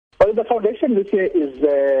Well, the foundation this year is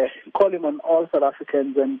calling on all South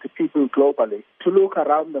Africans and people globally to look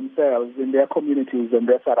around themselves in their communities and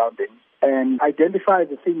their surroundings and identify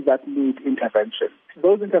the things that need intervention.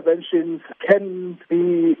 Those interventions can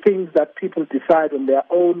be things that people decide on their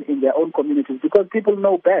own in their own communities because people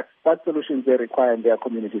know best what solutions they require in their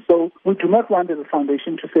communities. So we do not want as a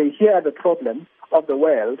foundation to say, here are the problems of the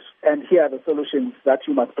world and here are the solutions that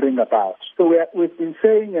you must bring about. So we've been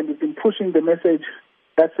saying and we've been pushing the message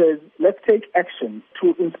that says, let's take action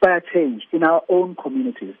to inspire change in our own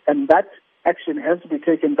communities. And that action has to be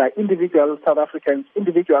taken by individual South Africans,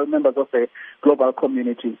 individual members of the global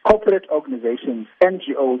community, corporate organizations,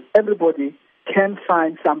 NGOs. Everybody can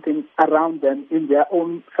find something around them in their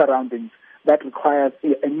own surroundings that requires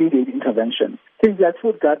immediate intervention. Things like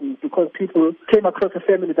food gardens, because people came across a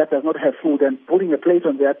family that does not have food and putting a plate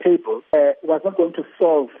on their table was not going to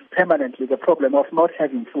solve permanently the problem of not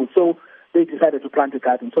having food. So they decided to plant a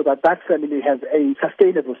garden so that family has a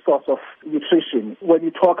sustainable source of nutrition. When you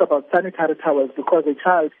talk about sanitary towels, because a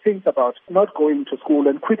child thinks about not going to school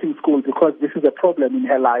and quitting school because this is a problem in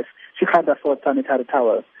her life, she can't afford sanitary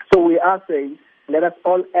towels. So we are saying, let us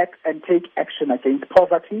all act and take action against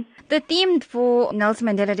poverty. The theme for Nelson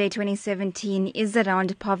Mandela Day 2017 is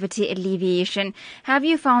around poverty alleviation. Have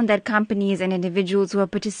you found that companies and individuals who are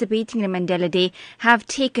participating in Mandela Day have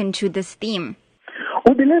taken to this theme?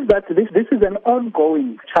 We believe that this is an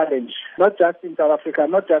ongoing challenge, not just in South Africa,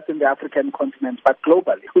 not just in the African continent, but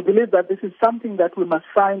globally. We believe that this is something that we must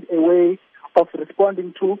find a way of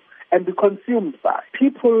responding to and be consumed by.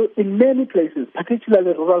 People in many places,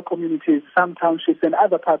 particularly rural communities, some townships and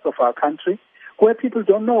other parts of our country, where people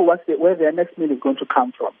don't know where their next meal is going to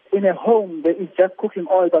come from. In a home, there is just cooking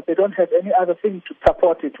oil, but they don't have any other thing to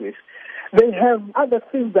support it with. They have other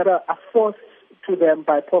things that are forced to them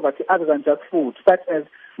by poverty other than just food, such as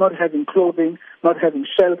not having clothing, not having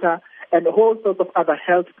shelter, and a whole sort of other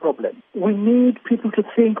health problems. We need people to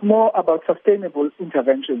think more about sustainable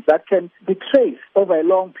interventions that can be traced over a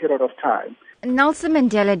long period of time. Nelson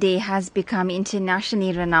Mandela Day has become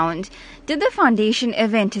internationally renowned. Did the foundation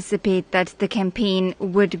ever anticipate that the campaign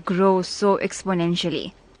would grow so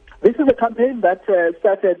exponentially? This is a campaign that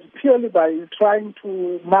started purely by trying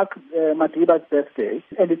to mark Madiba's birthday,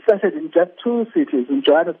 and it started in just two cities, in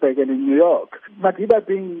Johannesburg and in New York. Madiba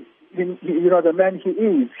being, the man he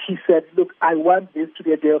is, he said, look, I want this to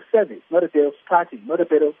be a day of service, not a day of party, not a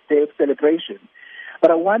day of celebration,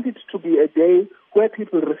 but I want it to be a day where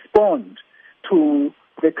people respond to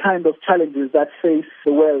the kind of challenges that face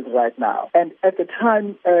the world right now. And at the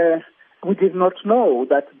time, we did not know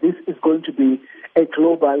that this is going to be a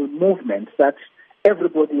global movement that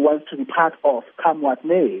everybody wants to be part of, come what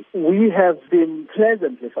may. We have been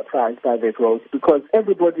pleasantly surprised by the growth because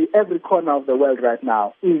everybody, every corner of the world right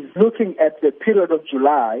now is looking at the period of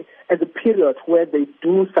July as a period where they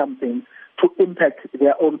do something to impact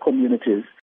their own communities.